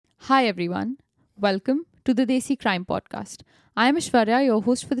Hi everyone, welcome to the Desi Crime Podcast. I am Aishwarya, your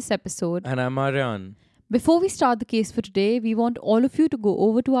host for this episode. And I'm Aryan. Before we start the case for today, we want all of you to go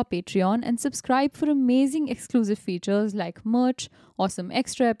over to our Patreon and subscribe for amazing exclusive features like merch, awesome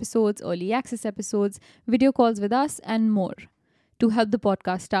extra episodes, early access episodes, video calls with us, and more. To help the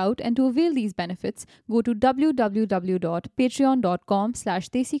podcast out and to avail these benefits, go to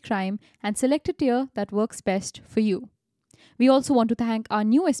www.patreon.com/desicrime and select a tier that works best for you. We also want to thank our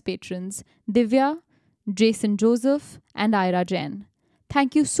newest patrons, Divya, Jason Joseph, and Ira Jain.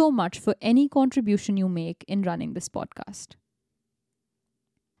 Thank you so much for any contribution you make in running this podcast.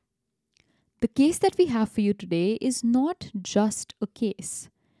 The case that we have for you today is not just a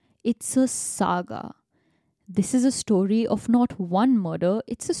case. It's a saga. This is a story of not one murder,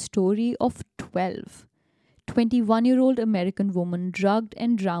 it's a story of 12. 21-year-old American woman drugged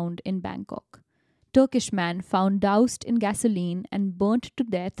and drowned in Bangkok. Turkish man found doused in gasoline and burnt to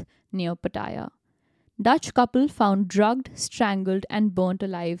death near Pattaya. Dutch couple found drugged, strangled and burnt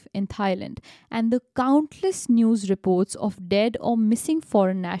alive in Thailand. And the countless news reports of dead or missing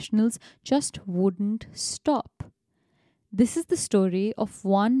foreign nationals just wouldn't stop. This is the story of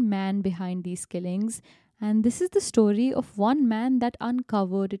one man behind these killings, and this is the story of one man that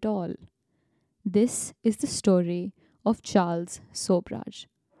uncovered it all. This is the story of Charles Sobhraj.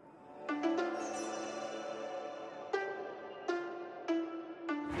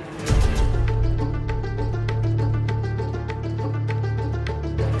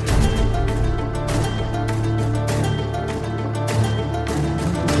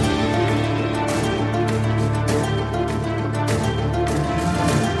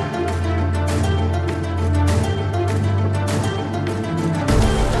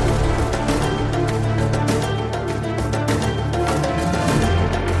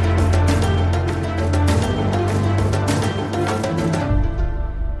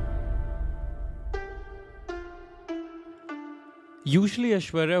 Usually,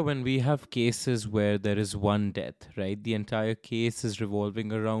 Aishwarya, when we have cases where there is one death, right, the entire case is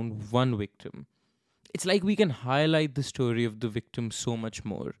revolving around one victim. It's like we can highlight the story of the victim so much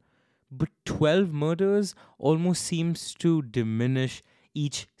more. But 12 murders almost seems to diminish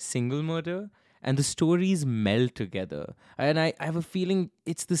each single murder, and the stories meld together. And I have a feeling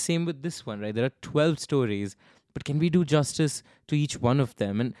it's the same with this one, right? There are 12 stories, but can we do justice to each one of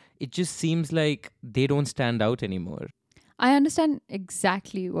them? And it just seems like they don't stand out anymore. I understand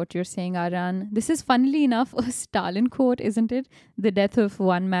exactly what you're saying, Aryan. This is, funnily enough, a Stalin quote, isn't it? The death of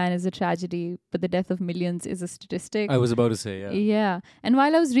one man is a tragedy, but the death of millions is a statistic. I was about to say, yeah. Yeah. And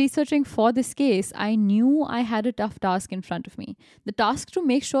while I was researching for this case, I knew I had a tough task in front of me. The task to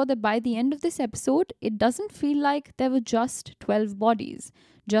make sure that by the end of this episode, it doesn't feel like there were just 12 bodies,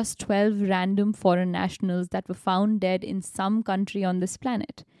 just 12 random foreign nationals that were found dead in some country on this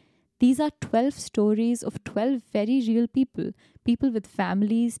planet. These are 12 stories of 12 very real people. People with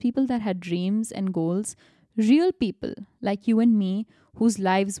families, people that had dreams and goals. Real people like you and me whose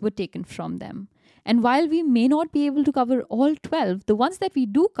lives were taken from them. And while we may not be able to cover all 12, the ones that we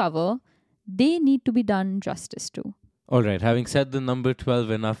do cover, they need to be done justice to. All right, having said the number 12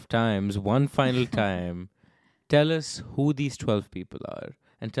 enough times, one final time, tell us who these 12 people are.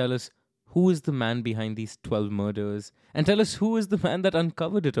 And tell us who is the man behind these 12 murders? And tell us who is the man that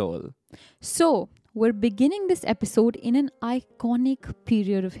uncovered it all. So, we're beginning this episode in an iconic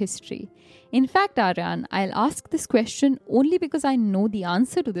period of history. In fact, Aryan, I'll ask this question only because I know the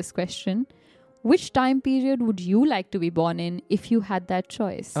answer to this question. Which time period would you like to be born in if you had that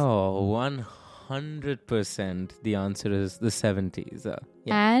choice? Oh, 100% the answer is the 70s.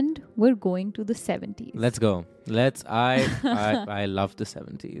 And we're going to the 70s. Let's go. I love the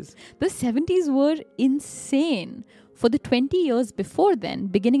 70s. The 70s were insane. For the 20 years before then,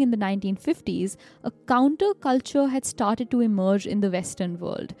 beginning in the 1950s, a counterculture had started to emerge in the Western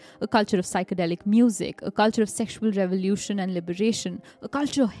world. A culture of psychedelic music, a culture of sexual revolution and liberation, a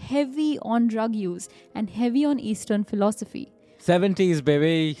culture heavy on drug use and heavy on Eastern philosophy. 70s,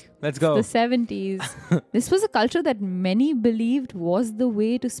 baby. Let's go. The 70s. This was a culture that many believed was the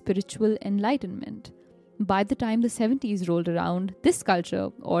way to spiritual enlightenment. By the time the 70s rolled around, this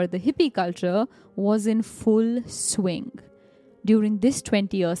culture, or the hippie culture, was in full swing. During this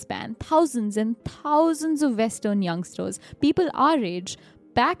 20-year span, thousands and thousands of Western youngsters, people our age,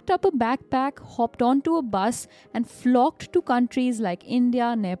 packed up a backpack, hopped onto a bus, and flocked to countries like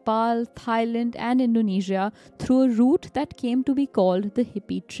India, Nepal, Thailand, and Indonesia through a route that came to be called the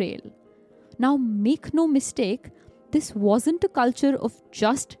hippie trail. Now, make no mistake, this wasn't a culture of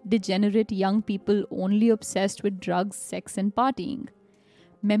just degenerate young people only obsessed with drugs, sex, and partying.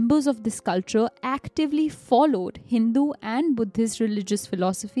 Members of this culture actively followed Hindu and Buddhist religious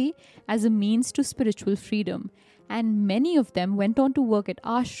philosophy as a means to spiritual freedom, and many of them went on to work at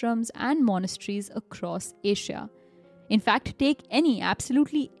ashrams and monasteries across Asia. In fact, take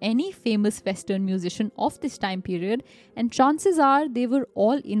absolutely any famous Western musician of this time period, and chances are they were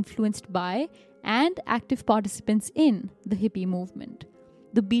all influenced by and active participants in the hippie movement.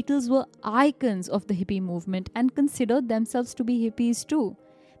 The Beatles were icons of the hippie movement and considered themselves to be hippies too.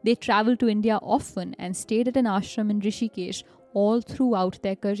 They traveled to India often and stayed at an ashram in Rishikesh all throughout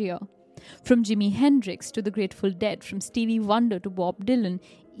their career. From Jimi Hendrix to the Grateful Dead, from Stevie Wonder to Bob Dylan,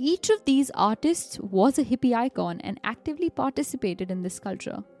 each of these artists was a hippie icon and actively participated in this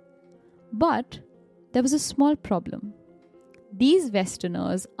culture. But there was a small problem. These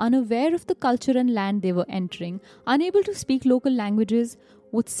Westerners, unaware of the culture and land they were entering, unable to speak local languages,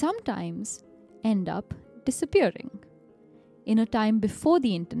 would sometimes end up disappearing. In a time before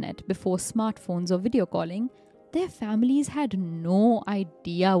the internet, before smartphones or video calling, their families had no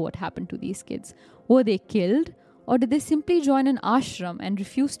idea what happened to these kids. Were they killed, or did they simply join an ashram and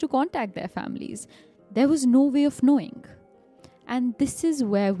refuse to contact their families? There was no way of knowing. And this is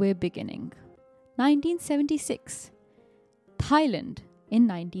where we're beginning. 1976. Thailand in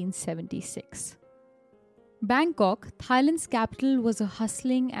 1976. Bangkok, Thailand's capital, was a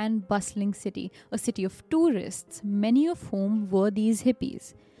hustling and bustling city, a city of tourists, many of whom were these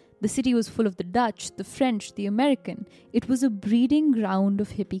hippies. The city was full of the Dutch, the French, the American. It was a breeding ground of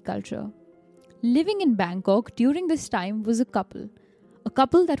hippie culture. Living in Bangkok during this time was a couple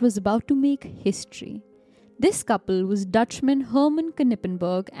that was about to make history. This couple was Dutchman Herman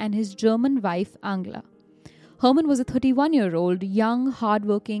Knippenberg and his German wife Angela. Herman was a 31-year-old, young,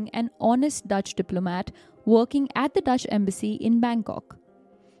 hardworking, and honest Dutch diplomat working at the Dutch embassy in Bangkok.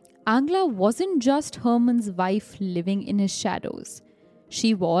 Angela wasn't just Herman's wife living in his shadows.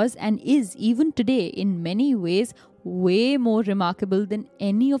 She was and is even today in many ways way more remarkable than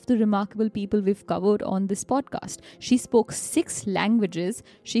any of the remarkable people we've covered on this podcast. She spoke 6 languages.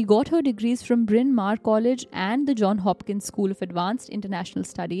 She got her degrees from Bryn Mawr College and the Johns Hopkins School of Advanced International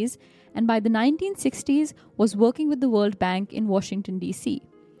Studies, and by the 1960s was working with the World Bank in Washington, D.C.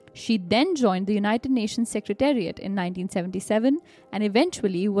 She then joined the United Nations Secretariat in 1977 and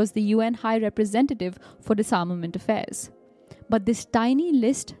eventually was the UN High Representative for Disarmament Affairs. But this tiny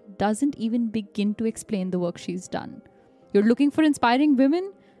list doesn't even begin to explain the work she's done. You're looking for inspiring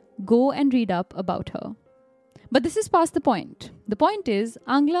women? Go and read up about her. But this is past the point. The point is,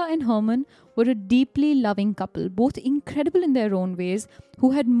 Angela and Herman were a deeply loving couple, both incredible in their own ways,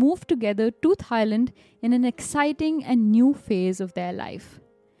 who had moved together to Thailand in an exciting and new phase of their life.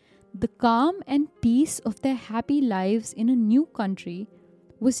 The calm and peace of their happy lives in a new country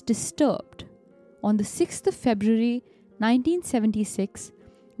was disturbed on the 6th of February 1976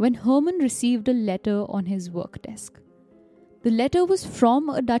 when Herman received a letter on his work desk. The letter was from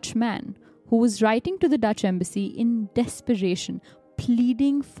a Dutch man who was writing to the Dutch embassy in desperation,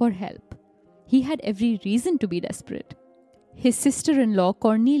 pleading for help. He had every reason to be desperate. His sister-in-law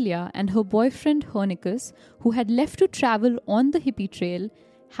Cornelia and her boyfriend Hernicus, who had left to travel on the hippie trail,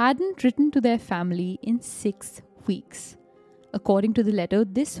 hadn't written to their family in 6 weeks. According to the letter,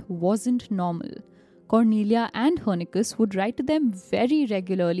 this wasn't normal. Cornelia and Hernicus would write to them very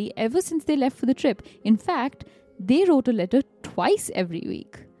regularly ever since they left for the trip. In fact, they wrote a letter twice every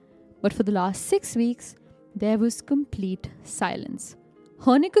week. But for the last 6 weeks, there was complete silence.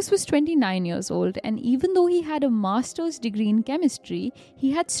 Hernicus was 29 years old, and even though he had a master's degree in chemistry,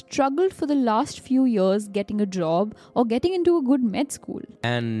 he had struggled for the last few years getting a job or getting into a good med school.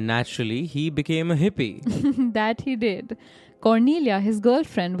 And naturally, he became a hippie. That he did. Cornelia, his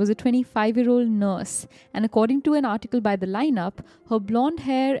girlfriend, was a 25-year-old nurse, and according to an article by The Lineup, her blonde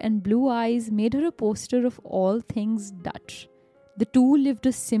hair and blue eyes made her a poster of all things Dutch. The two lived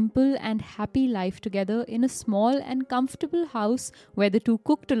a simple and happy life together in a small and comfortable house where the two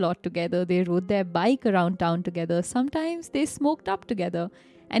cooked a lot together. They rode their bike around town together. Sometimes they smoked up together.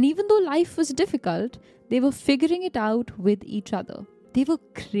 And even though life was difficult, they were figuring it out with each other. They were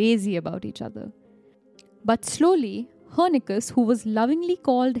crazy about each other. But slowly, Hernicus, who was lovingly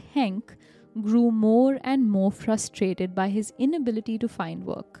called Henk, grew more and more frustrated by his inability to find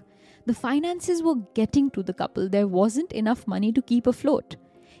work. The finances were getting to the couple. There wasn't enough money to keep afloat.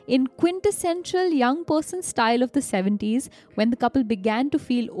 In quintessential young person style of the 70s, when the couple began to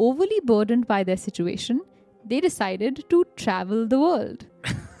feel overly burdened by their situation, they decided to travel the world.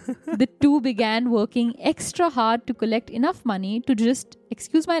 The two began working extra hard to collect enough money to just,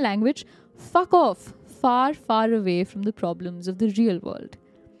 excuse my language, fuck off far, far away from the problems of the real world.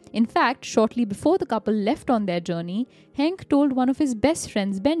 In fact, shortly before the couple left on their journey, Henk told one of his best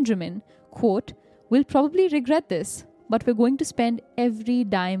friends, Benjamin, quote, "We'll probably regret this, but we're going to spend every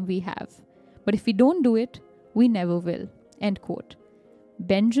dime we have. But if we don't do it, we never will." End quote.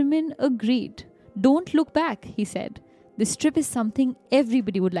 Benjamin agreed. "Don't look back," he said. "This trip is something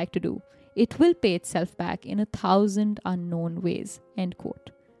everybody would like to do. It will pay itself back in 1,000 unknown ways." End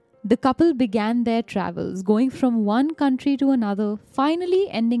quote. The couple began their travels, going from one country to another, finally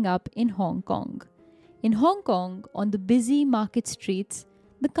ending up in Hong Kong. In Hong Kong, on the busy market streets,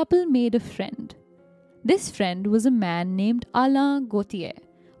 the couple made a friend. This friend was a man named Alain Gauthier,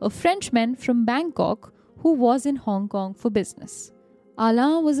 a Frenchman from Bangkok who was in Hong Kong for business.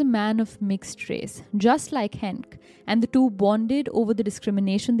 Alain was a man of mixed race, just like Henk, and the two bonded over the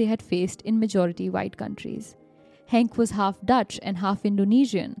discrimination they had faced in majority white countries. Henk was half Dutch and half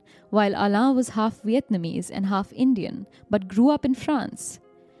Indonesian, while Alain was half Vietnamese and half Indian, but grew up in France.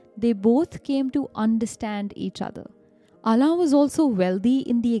 They both came to understand each other. Alain was also wealthy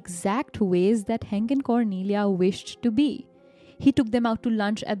in the exact ways that Henk and Cornelia wished to be. He took them out to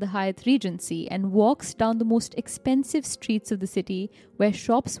lunch at the Hyatt Regency and walks down the most expensive streets of the city where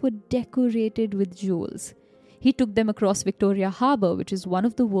shops were decorated with jewels. He took them across Victoria Harbour, which is one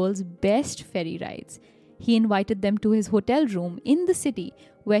of the world's best ferry rides. He invited them to his hotel room in the city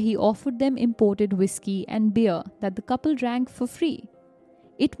where he offered them imported whiskey and beer that the couple drank for free.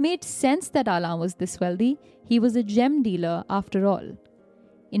 It made sense that Alain was this wealthy. He was a gem dealer after all.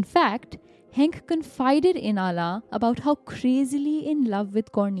 In fact, Henk confided in Alain about how crazily in love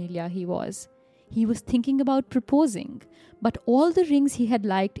with Cornelia he was. He was thinking about proposing, but all the rings he had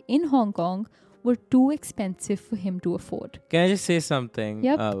liked in Hong Kong were too expensive for him to afford. Can I just say something?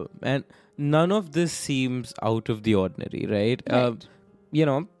 Yep. And none of this seems out of the ordinary, right? Right.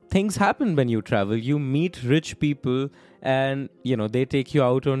 Things happen when you travel. You meet rich people and, they take you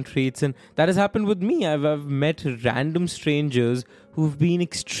out on treats. And that has happened with me. I've met random strangers who've been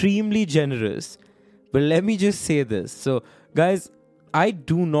extremely generous. But let me just say this. So, guys, I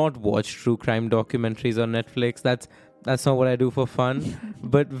do not watch true crime documentaries on Netflix. That's not what I do for fun.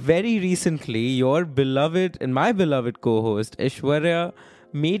 But very recently, your beloved and my beloved co-host, Aishwarya,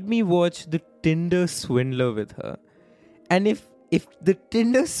 made me watch The Tinder Swindler with her. And if The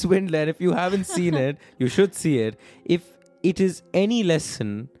Tinder Swindler, if you haven't seen it, you should see it. If it is any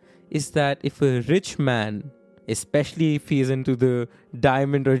lesson, is that if a rich man, especially if he's into the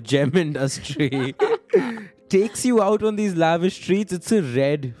diamond or gem industry, takes you out on these lavish streets, it's a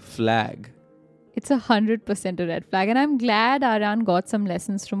red flag. It's 100% a red flag. And I'm glad Aran got some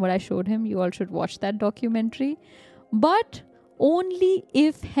lessons from what I showed him. You all should watch that documentary. But only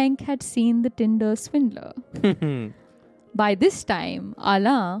if Henk had seen The Tinder Swindler. By this time,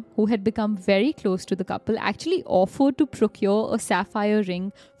 Alain, who had become very close to the couple, actually offered to procure a sapphire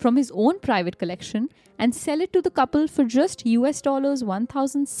ring from his own private collection and sell it to the couple for just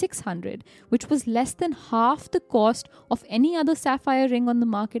 $1,600, which was less than half the cost of any other sapphire ring on the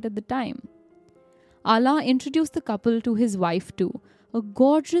market at the time. Alain introduced the couple to his wife too, a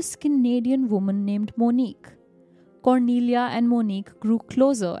gorgeous Canadian woman named Monique. Cornelia and Monique grew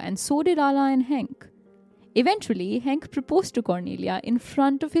closer, and so did Alain and Henk. Eventually, Henk proposed to Cornelia in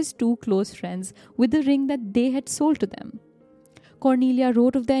front of his two close friends with the ring that they had sold to them. Cornelia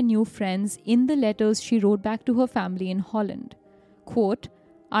wrote of their new friends in the letters she wrote back to her family in Holland. Quote,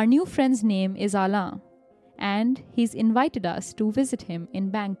 "Our new friend's name is Alain, and he's invited us to visit him in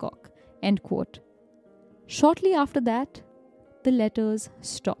Bangkok." End quote. Shortly after that, the letters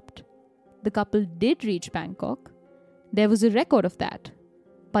stopped. The couple did reach Bangkok. There was a record of that.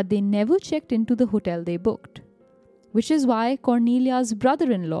 But they never checked into the hotel they booked. Which is why Cornelia's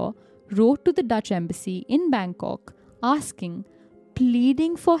brother-in-law wrote to the Dutch embassy in Bangkok asking,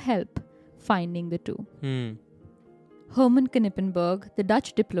 pleading for help finding the two. Herman Knippenberg, the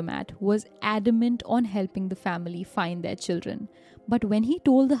Dutch diplomat, was adamant on helping the family find their children. But when he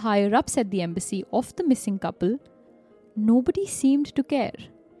told the higher-ups at the embassy of the missing couple, nobody seemed to care.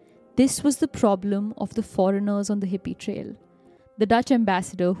 This was the problem of the foreigners on the hippie trail. The Dutch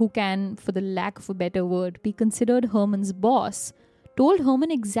ambassador, who can, for the lack of a better word, be considered Herman's boss, told Herman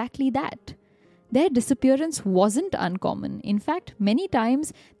exactly that. Their disappearance wasn't uncommon. In fact, many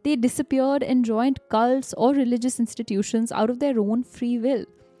times they disappeared and joined cults or religious institutions out of their own free will.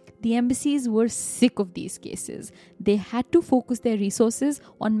 The embassies were sick of these cases. They had to focus their resources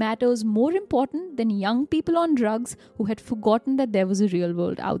on matters more important than young people on drugs who had forgotten that there was a real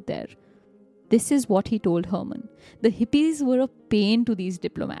world out there. This is what he told Herman. The hippies were a pain to these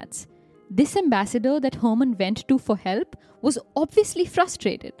diplomats. This ambassador that Herman went to for help was obviously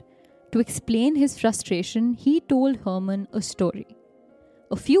frustrated. To explain his frustration, he told Herman a story.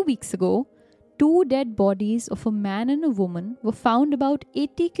 A few weeks ago, 2 dead bodies of a man and a woman were found about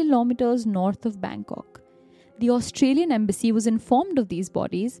 80 kilometers north of Bangkok. The Australian embassy was informed of these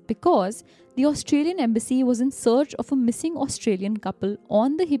bodies because the Australian embassy was in search of a missing Australian couple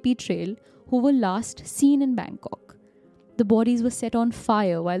on the hippie trail who were last seen in Bangkok. The bodies were set on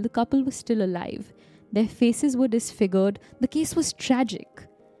fire while the couple was still alive. Their faces were disfigured. The case was tragic.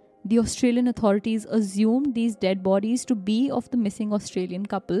 The Australian authorities assumed these dead bodies to be of the missing Australian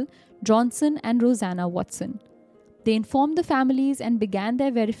couple, Johnson and Rosanna Watson. They informed the families and began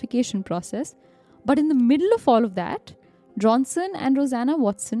their verification process. But in the middle of all of that, Johnson and Rosanna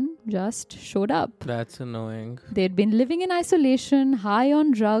Watson just showed up. That's annoying. They'd been living in isolation, high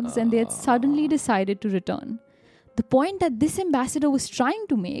on drugs, and they had suddenly decided to return. The point that this ambassador was trying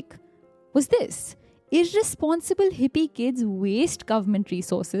to make was this: irresponsible hippie kids waste government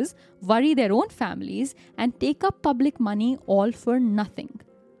resources, worry their own families, and take up public money all for nothing.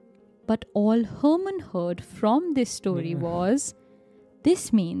 But all Herman heard from this story was,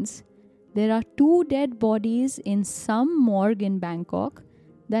 this means there are 2 dead bodies in some morgue in Bangkok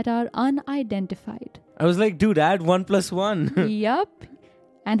that are unidentified. I was like, dude, add 1 plus 1. Yup.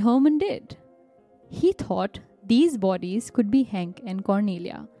 And Herman did. He thought these bodies could be Henk and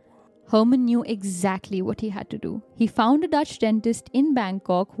Cornelia. Herman knew exactly what he had to do. He found a Dutch dentist in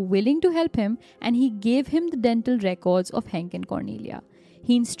Bangkok willing to help him, and he gave him the dental records of Henk and Cornelia.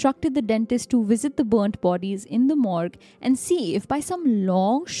 He instructed the dentist to visit the burnt bodies in the morgue and see if by some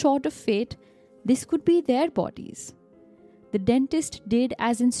long shot of fate, this could be their bodies. The dentist did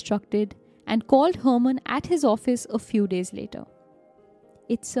as instructed and called Herman at his office a few days later.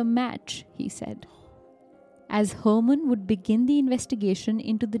 "It's a match," he said. As Herman would begin the investigation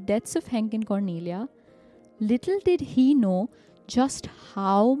into the deaths of Henk and Cornelia, little did he know just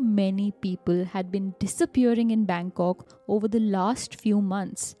how many people had been disappearing in Bangkok over the last few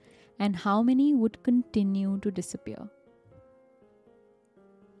months and how many would continue to disappear.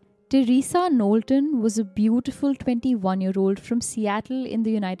 Teresa Knowlton was a beautiful 21-year-old from Seattle in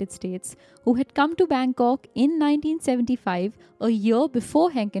the United States who had come to Bangkok in 1975, a year before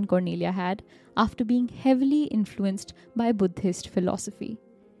Henk and Cornelia had, after being heavily influenced by Buddhist philosophy.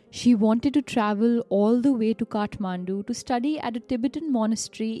 She wanted to travel all the way to Kathmandu to study at a Tibetan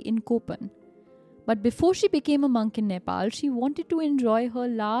monastery in Kopan. But before she became a monk in Nepal, she wanted to enjoy her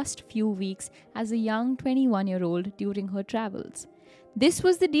last few weeks as a young 21-year-old during her travels. This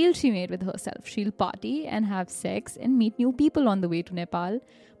was the deal she made with herself. She'll party and have sex and meet new people on the way to Nepal.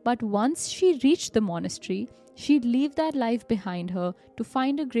 But once she reached the monastery, she'd leave that life behind her to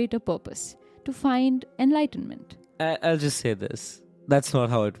find a greater purpose, to find enlightenment. I'll just say this. That's not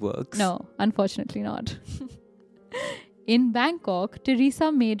how it works. No, unfortunately not. In Bangkok,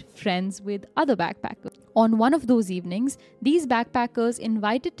 Teresa made friends with other backpackers. On one of those evenings, these backpackers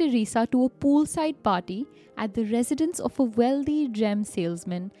invited Teresa to a poolside party at the residence of a wealthy gem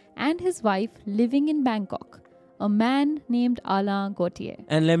salesman and his wife living in Bangkok, a man named Alain Gauthier.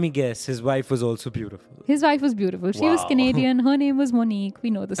 And let me guess, his wife was also beautiful. His wife was beautiful. She was Canadian. Her name was Monique.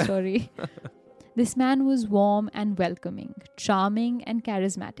 We know the story. This man was warm and welcoming, charming and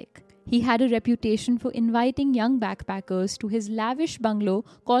charismatic. He had a reputation for inviting young backpackers to his lavish bungalow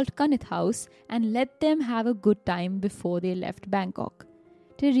called Kanith House and let them have a good time before they left Bangkok.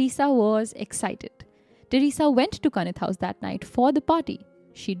 Teresa was excited. Teresa went to Kanith House that night for the party.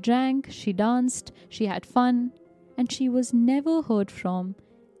 She drank, she danced, she had fun, and she was never heard from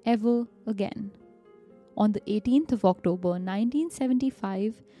ever again. On the 18th of October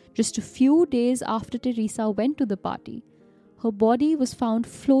 1975, just a few days after Teresa went to the party, her body was found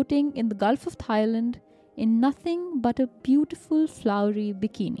floating in the Gulf of Thailand in nothing but a beautiful flowery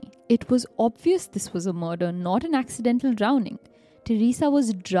bikini. It was obvious this was a murder, not an accidental drowning. Teresa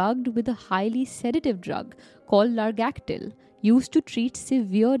was drugged with a highly sedative drug called Largactil, used to treat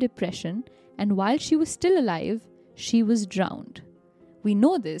severe depression, and while she was still alive, she was drowned. We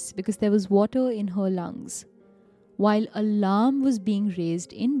know this because there was water in her lungs. While alarm was being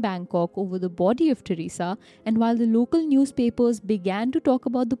raised in Bangkok over the body of Teresa, and while the local newspapers began to talk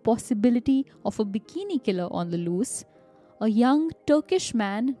about the possibility of a bikini killer on the loose, a young Turkish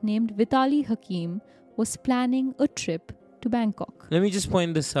man named Vitali Hakim was planning a trip to Bangkok. Let me just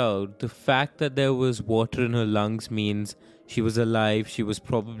point this out. The fact that there was water in her lungs means she was alive. She was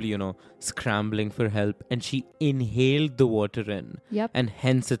probably, scrambling for help, and she inhaled the water in. Yep. And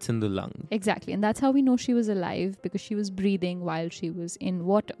hence it's in the lung. Exactly. And that's how we know she was alive, because she was breathing while she was in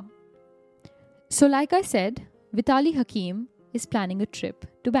water. So like I said, Vitali Hakim is planning a trip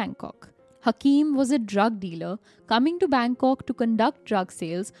to Bangkok. Hakim was a drug dealer coming to Bangkok to conduct drug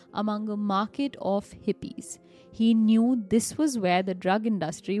sales among a market of hippies. He knew this was where the drug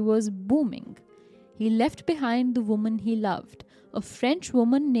industry was booming. He left behind the woman he loved, a French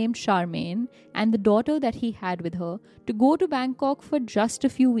woman named Charmaine, and the daughter that he had with her, to go to Bangkok for just a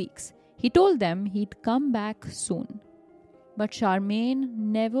few weeks. He told them he'd come back soon. But Charmaine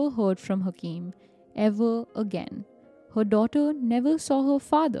never heard from Hakim ever again. Her daughter never saw her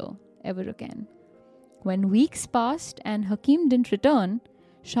father ever again. When weeks passed and Hakim didn't return,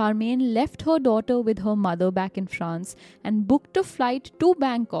 Charmaine left her daughter with her mother back in France and booked a flight to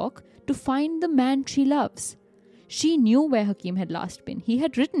Bangkok to find the man she loves. She knew where Hakim had last been. He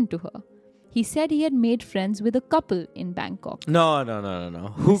had written to her. He said he had made friends with a couple in Bangkok. No.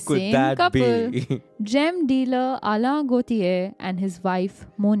 Who could Same that couple, be? gem dealer Alain Gauthier and his wife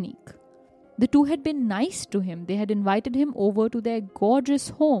Monique. The two had been nice to him. They had invited him over to their gorgeous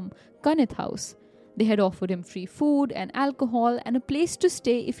home, Kanith House. They had offered him free food and alcohol and a place to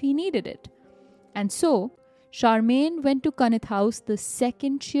stay if he needed it. And so, Charmaine went to Kanith House the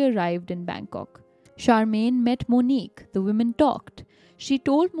second she arrived in Bangkok. Charmaine met Monique. The women talked. She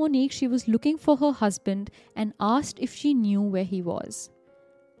told Monique she was looking for her husband and asked if she knew where he was.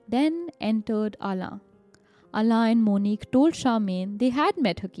 Then entered Alain. Alain and Monique told Charmaine they had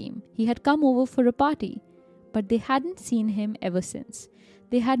met Hakim. He had come over for a party, but they hadn't seen him ever since.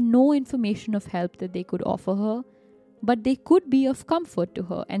 They had no information of help that they could offer her, but they could be of comfort to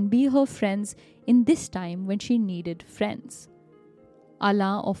her and be her friends in this time when she needed friends.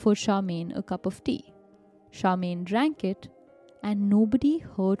 Alain offered Charmaine a cup of tea. Charmaine drank it, and nobody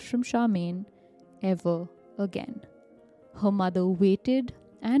heard from Charmaine ever again. Her mother waited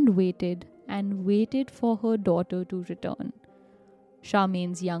and waited and waited for her daughter to return.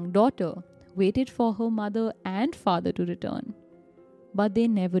 Charmaine's young daughter waited for her mother and father to return, but they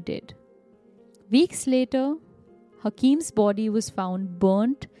never did. Weeks later, Hakim's body was found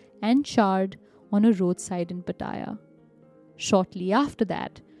burnt and charred on a roadside in Pattaya. Shortly after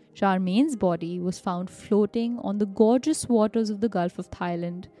that, Charmaine's body was found floating on the gorgeous waters of the Gulf of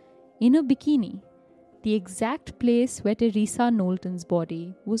Thailand in a bikini, the exact place where Teresa Knowlton's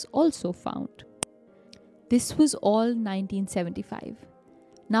body was also found. This was all 1975.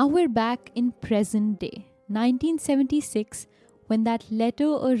 Now we're back in present day, 1976, when that letter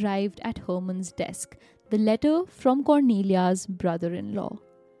arrived at Herman's desk, the letter from Cornelia's brother-in-law.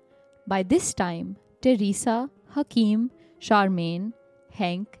 By this time, Teresa, Hakim, Charmaine,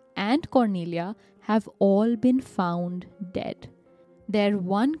 Henk, and Cornelia have all been found dead. Their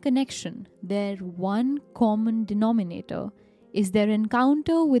one connection, their one common denominator, is their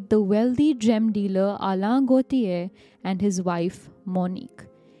encounter with the wealthy gem dealer Alain Gauthier and his wife Monique.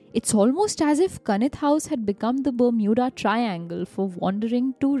 It's almost as if Kanith House had become the Bermuda Triangle for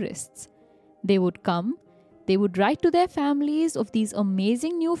wandering tourists. They would come, they would write to their families of these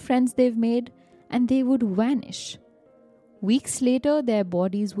amazing new friends they've made, and they would vanish. Weeks later, their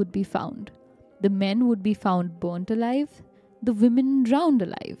bodies would be found. The men would be found burnt alive, the women drowned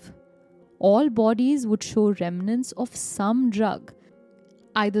alive. All bodies would show remnants of some drug,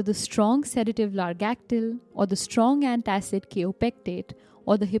 either the strong sedative largactil, or the strong antacid kaopectate,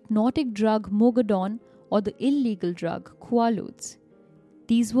 or the hypnotic drug mogadon, or the illegal drug quaaludes.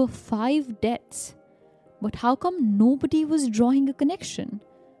 These were 5 deaths. But how come nobody was drawing a connection?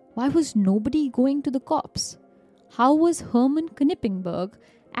 Why was nobody going to the cops? How was Herman Knippingberg,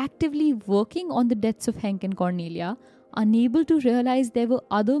 actively working on the deaths of Henk and Cornelia, unable to realize there were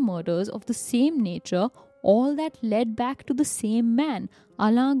other murders of the same nature, all that led back to the same man,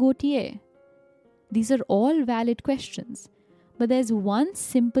 Alain Gauthier? These are all valid questions, but there's one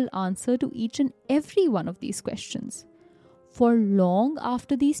simple answer to each and every one of these questions. For long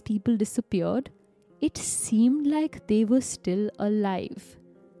after these people disappeared, it seemed like they were still alive.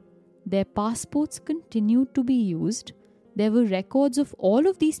 Their passports continued to be used. There were records of all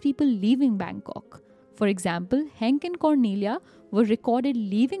of these people leaving Bangkok. For example, Henk and Cornelia were recorded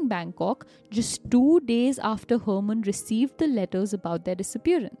leaving Bangkok just 2 days after Herman received the letters about their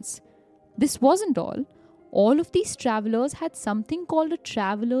disappearance. This wasn't all. All of these travelers had something called a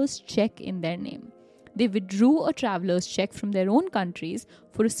traveler's check in their name. They withdrew a traveler's check from their own countries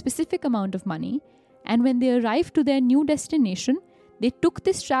for a specific amount of money, and when they arrived to their new destination, they took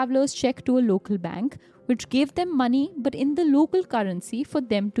this traveler's check to a local bank, which gave them money but in the local currency for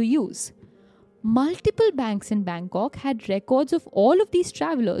them to use. Multiple banks in Bangkok had records of all of these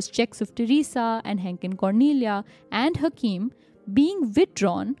travelers' checks of Teresa and Henk and Cornelia and Hakim being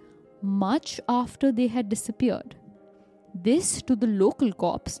withdrawn much after they had disappeared. This, to the local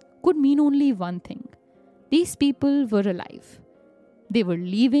cops, could mean only one thing. These people were alive. They were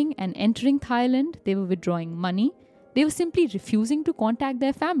leaving and entering Thailand. They were withdrawing money. They were simply refusing to contact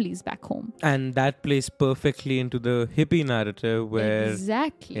their families back home. And that plays perfectly into the hippie narrative where...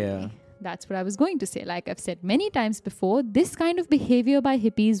 Exactly. Yeah. That's what I was going to say. Like I've said many times before, this kind of behavior by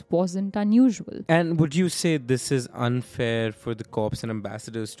hippies wasn't unusual. And would you say this is unfair for the cops and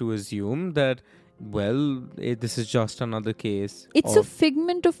ambassadors to assume that, well, this is just another case? It's a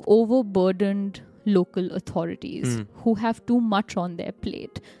figment of overburdened local authorities who have too much on their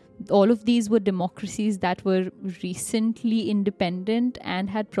plate. All of these were democracies that were recently independent and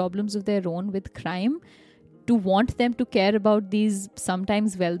had problems of their own with crime. To want them to care about these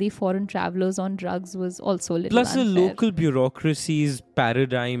sometimes wealthy foreign travelers on drugs was also a little Plus, unfair. the local bureaucracy's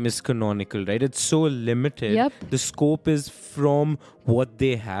paradigm is canonical, right? It's so limited. Yep. The scope is from what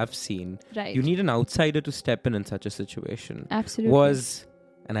they have seen. Right. You need an outsider to step in such a situation. Absolutely.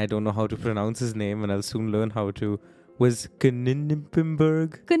 And I don't know how to pronounce his name, and I'll soon learn how to... Was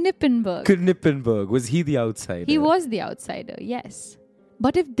Knippenberg. Was he the outsider? He was the outsider, yes.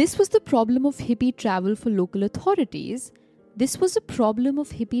 But if this was the problem of hippie travel for local authorities, this was a problem of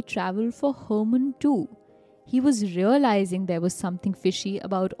hippie travel for Herman too. He was realizing there was something fishy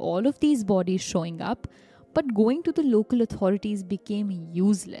about all of these bodies showing up, but going to the local authorities became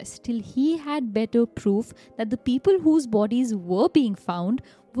useless till he had better proof that the people whose bodies were being found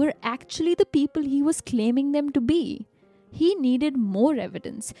were actually the people he was claiming them to be. He needed more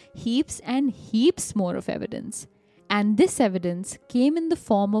evidence, heaps and heaps more of evidence. And this evidence came in the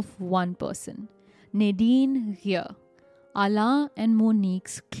form of one person, Nadine Rieu, Alain and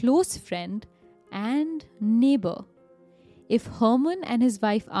Monique's close friend and neighbor. If Herman and his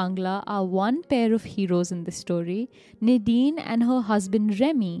wife Angla are one pair of heroes in this story, Nadine and her husband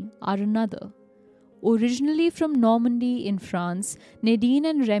Remy are another. Originally from Normandy in France, Nadine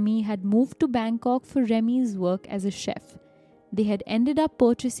and Remy had moved to Bangkok for Remy's work as a chef. They had ended up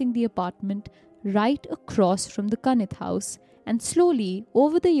purchasing the apartment right across from the Kanith house and slowly,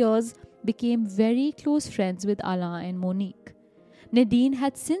 over the years, became very close friends with Alain and Monique. Nadine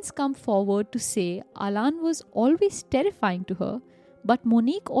had since come forward to say Alain was always terrifying to her, but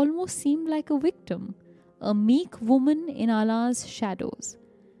Monique almost seemed like a victim, a meek woman in Alain's shadows.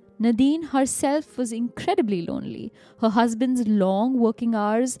 Nadine herself was incredibly lonely. Her husband's long working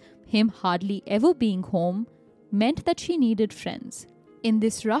hours, him hardly ever being home, meant that she needed friends. In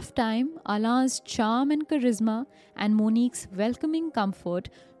this rough time, Alain's charm and charisma and Monique's welcoming comfort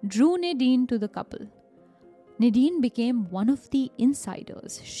drew Nadine to the couple. Nadine became one of the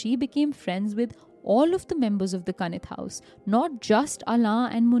insiders. She became friends with all of the members of the Kanith house, not just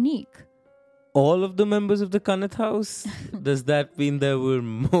Alain and Monique. All of the members of the Kanith house? Does that mean there were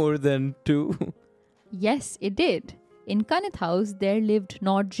more than two? Yes, it did. In Kanith house, there lived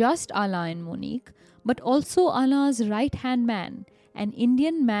not just Alain and Monique, but also Alain's right-hand man, an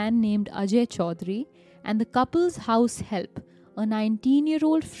Indian man named Ajay Chaudhry, and the couple's house help, a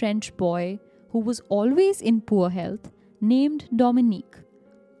 19-year-old French boy who was always in poor health, named Dominique.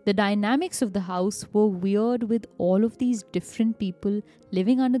 The dynamics of the house were weird with all of these different people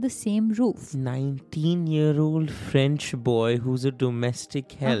living under the same roof. 19-year-old French boy who's a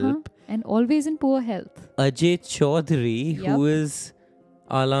domestic help. And always in poor health. Ajay Chaudhry, who is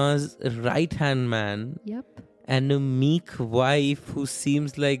Alain's right-hand man. Yep. And a meek wife who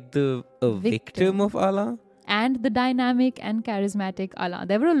seems like a victim of Alain. And the dynamic and charismatic Alain.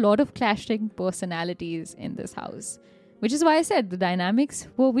 There were a lot of clashing personalities in this house. Which is why I said the dynamics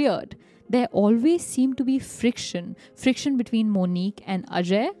were weird. There always seemed to be friction between Monique and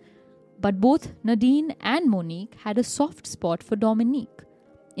Ajay. But both Nadine and Monique had a soft spot for Dominique.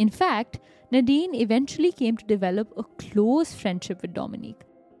 In fact, Nadine eventually came to develop a close friendship with Dominique.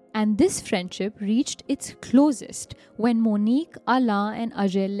 And this friendship reached its closest when Monique, Alain and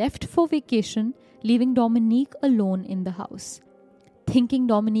Ajay left for vacation, leaving Dominique alone in the house. Thinking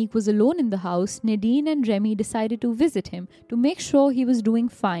Dominique was alone in the house, Nadine and Remy decided to visit him to make sure he was doing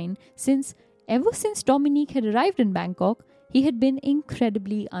fine since ever since Dominique had arrived in Bangkok, he had been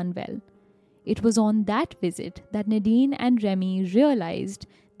incredibly unwell. It was on that visit that Nadine and Remy realized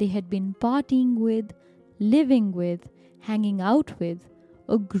they had been partying with, living with, hanging out with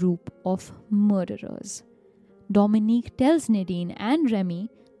a group of murderers. Dominique tells Nadine and Remy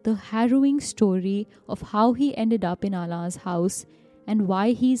the harrowing story of how he ended up in Alain's house and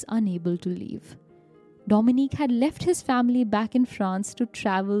why he's unable to leave. Dominique had left his family back in France to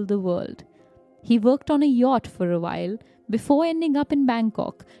travel the world. He worked on a yacht for a while before ending up in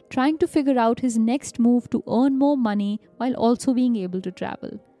Bangkok, trying to figure out his next move to earn more money while also being able to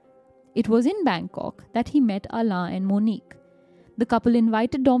travel. It was in Bangkok that he met Alain and Monique. The couple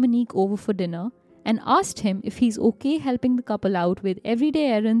invited Dominique over for dinner, and asked him if he's okay helping the couple out with everyday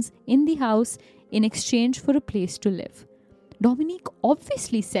errands in the house in exchange for a place to live. Dominique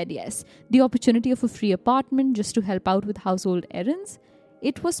obviously said yes. The opportunity of a free apartment just to help out with household errands,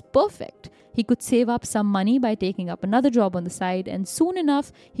 it was perfect. He could save up some money by taking up another job on the side, and soon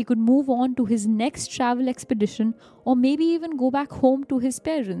enough he could move on to his next travel expedition, or maybe even go back home to his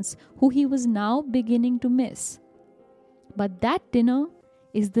parents, who he was now beginning to miss. But that dinner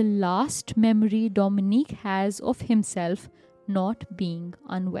is the last memory Dominique has of himself not being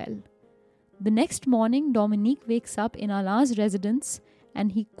unwell. The next morning, Dominique wakes up in Alain's residence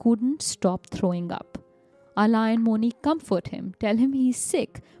and he couldn't stop throwing up. Alain and Monique comfort him, tell him he's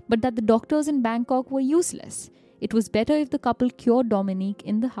sick, but that the doctors in Bangkok were useless. It was better if the couple cured Dominique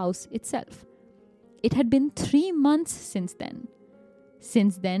in the house itself. It had been 3 months since then.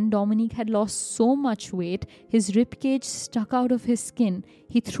 Since then, Dominique had lost so much weight, his ribcage stuck out of his skin.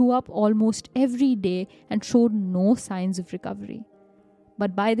 He threw up almost every day and showed no signs of recovery.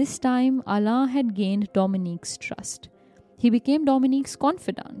 But by this time, Alain had gained Dominique's trust. He became Dominique's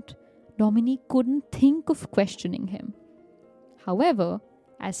confidant. Dominique couldn't think of questioning him. However,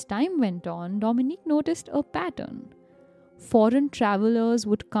 as time went on, Dominique noticed a pattern. Foreign travelers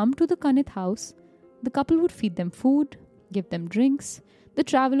would come to the Kanith house. The couple would feed them food, give them drinks. The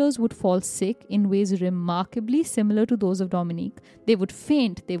travelers would fall sick in ways remarkably similar to those of Dominique. They would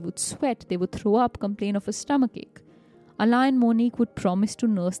faint, they would sweat, they would throw up, complain of a stomachache. Alain and Monique would promise to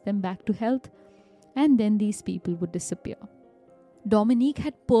nurse them back to health, and then these people would disappear. Dominique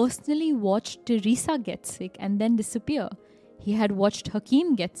had personally watched Teresa get sick and then disappear. He had watched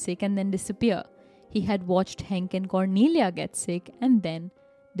Hakim get sick and then disappear. He had watched Henk and Cornelia get sick and then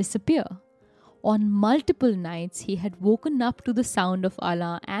disappear. On multiple nights, he had woken up to the sound of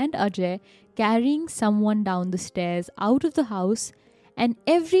Alain and Ajay carrying someone down the stairs out of the house, and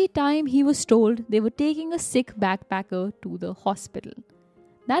every time he was told they were taking a sick backpacker to the hospital.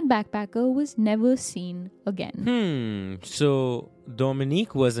 That backpacker was never seen again. So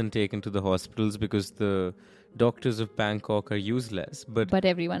Dominique wasn't taken to the hospitals because the doctors of Bangkok are useless, but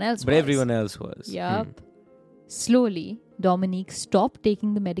everyone else was. But everyone else was. Yup. Slowly, Dominique stopped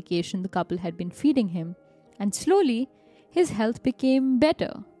taking the medication the couple had been feeding him, and slowly, his health became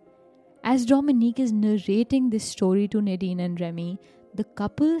better. As Dominique is narrating this story to Nadine and Remy, the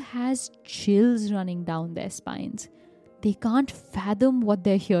couple has chills running down their spines. They can't fathom what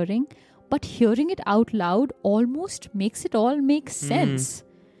they're hearing, but hearing it out loud almost makes it all make sense.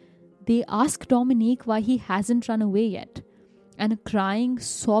 They ask Dominique why he hasn't run away yet, and a crying,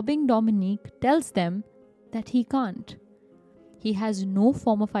 sobbing Dominique tells them that he can't. He has no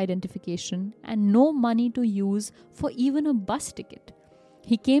form of identification and no money to use for even a bus ticket.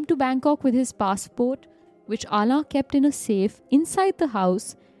 He came to Bangkok with his passport, which Alain kept in a safe inside the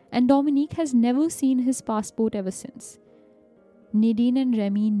house, and Dominique has never seen his passport ever since. Nadine and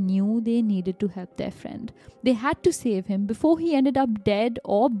Remy knew they needed to help their friend. They had to save him before he ended up dead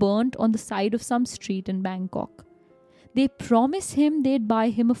or burnt on the side of some street in Bangkok. They promised him they'd buy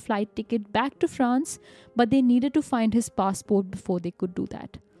him a flight ticket back to France, but they needed to find his passport before they could do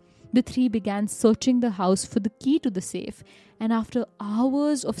that. The three began searching the house for the key to the safe, and after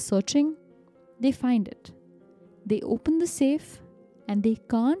hours of searching, they find it. They open the safe, and they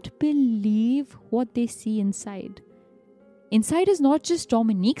can't believe what they see inside. Inside is not just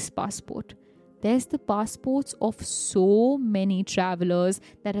Dominique's passport. There's the passports of so many travelers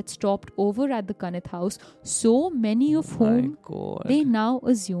that had stopped over at the Kanith house, so many of whom they now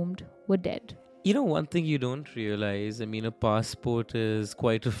assumed were dead. You know, one thing you don't realize, a passport is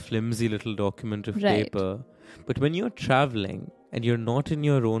quite a flimsy little document of paper. But when you're traveling and you're not in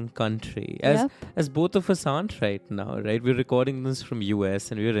your own country, as both of us aren't right now, right? We're recording this from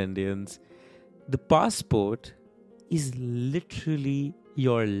US and we're Indians. The passport is literally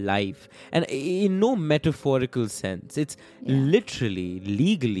your life, and in no metaphorical sense. It's literally,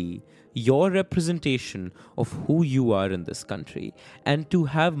 legally, your representation of who you are in this country. And to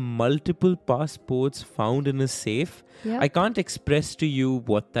have multiple passports found in a safe, I can't express to you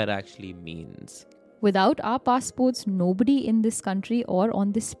what that actually means. Without our passports, nobody in this country or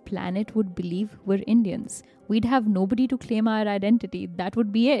on this planet would believe we're Indians. We'd have nobody to claim our identity. That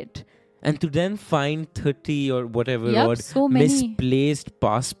would be it. And to then find 30 or whatever so many misplaced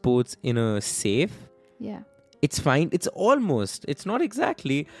passports in a safe. It's fine. It's not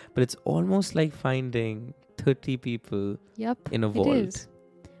exactly, but it's almost like finding 30 people in a vault. It is.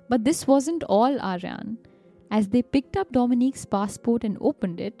 But this wasn't all, Aryan. As they picked up Dominique's passport and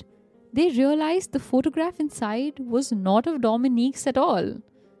opened it, they realized the photograph inside was not of Dominique's at all.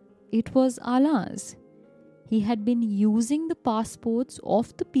 It was Alain's. he had been using the passports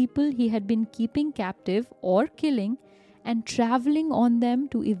of the people he had been keeping captive or killing and traveling on them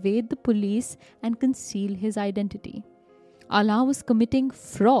to evade the police and conceal his identity. Allah was committing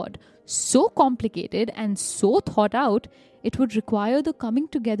fraud so complicated and so thought out, it would require the coming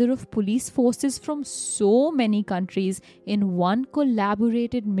together of police forces from so many countries in one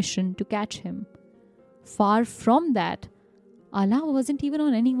collaborated mission to catch him. Far from that, Allah wasn't even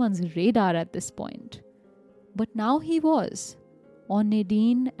on anyone's radar at this point. But now he was, on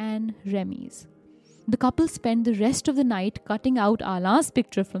Nadine and Remy's. The couple spent the rest of the night cutting out Allah's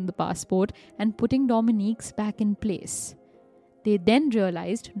picture from the passport and putting Dominique's back in place. They then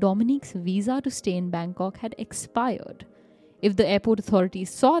realized Dominique's visa to stay in Bangkok had expired. If the airport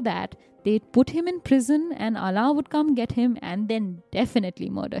authorities saw that, they'd put him in prison and Allah would come get him and then definitely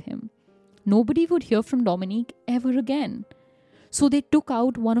murder him. Nobody would hear from Dominique ever again. So they took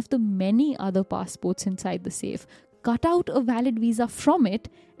out one of the many other passports inside the safe, cut out a valid visa from it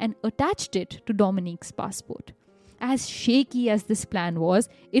and attached it to Dominique's passport. As shaky as this plan was,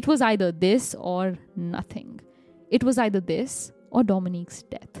 it was either this or nothing. It was either this or Dominique's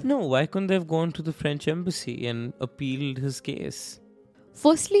death. No, why couldn't they have gone to the French embassy and appealed his case?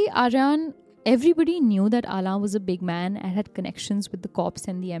 Firstly, Aryan, everybody knew that Allah was a big man and had connections with the cops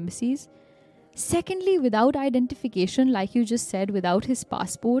and the embassies. Secondly, without identification, like you just said, without his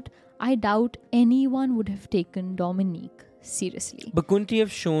passport, I doubt anyone would have taken Dominique seriously. But couldn't he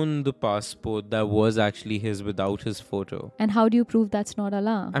have shown the passport that was actually his without his photo? And how do you prove that's not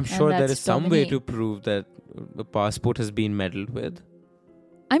Allah? I'm sure there is some way to prove that the passport has been meddled with.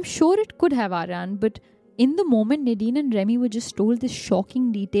 I'm sure it could have, Aryan, but in the moment, Nadine and Remy were just told this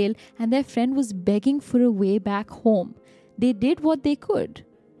shocking detail and their friend was begging for a way back home. They did what they could.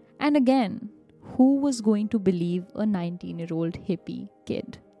 And again, who was going to believe a 19-year-old hippie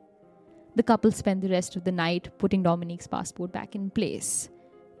kid? The couple spent the rest of the night putting Dominique's passport back in place.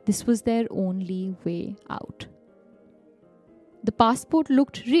 This was their only way out. The passport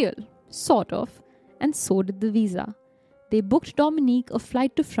looked real, sort of, and so did the visa. They booked Dominique a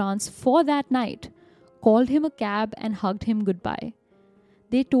flight to France for that night, called him a cab and hugged him goodbye.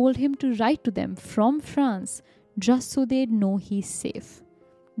 They told him to write to them from France just so they'd know he's safe.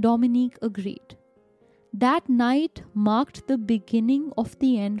 Dominique agreed. That night marked the beginning of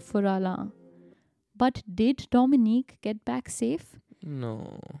the end for Allah. But did Dominique get back safe?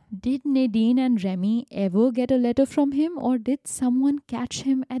 No. Did Nadine and Remy ever get a letter from him, or did someone catch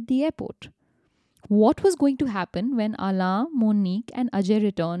him at the airport? What was going to happen when Allah, Monique and Ajay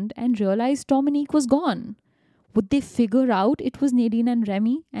returned and realized Dominique was gone? Would they figure out it was Nadine and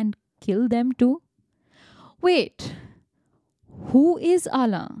Remy and kill them too? Wait, who is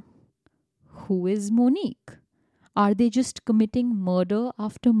Allah? Who is Monique? Are they just committing murder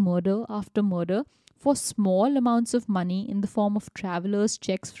after murder after murder for small amounts of money in the form of travelers'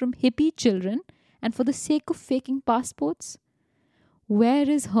 checks from hippie children and for the sake of faking passports? Where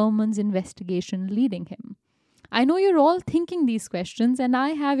is Herman's investigation leading him? I know you're all thinking these questions and I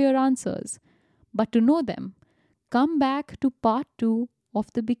have your answers. But to know them, come back to part 2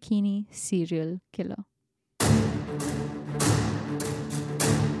 of the Bikini serial killer.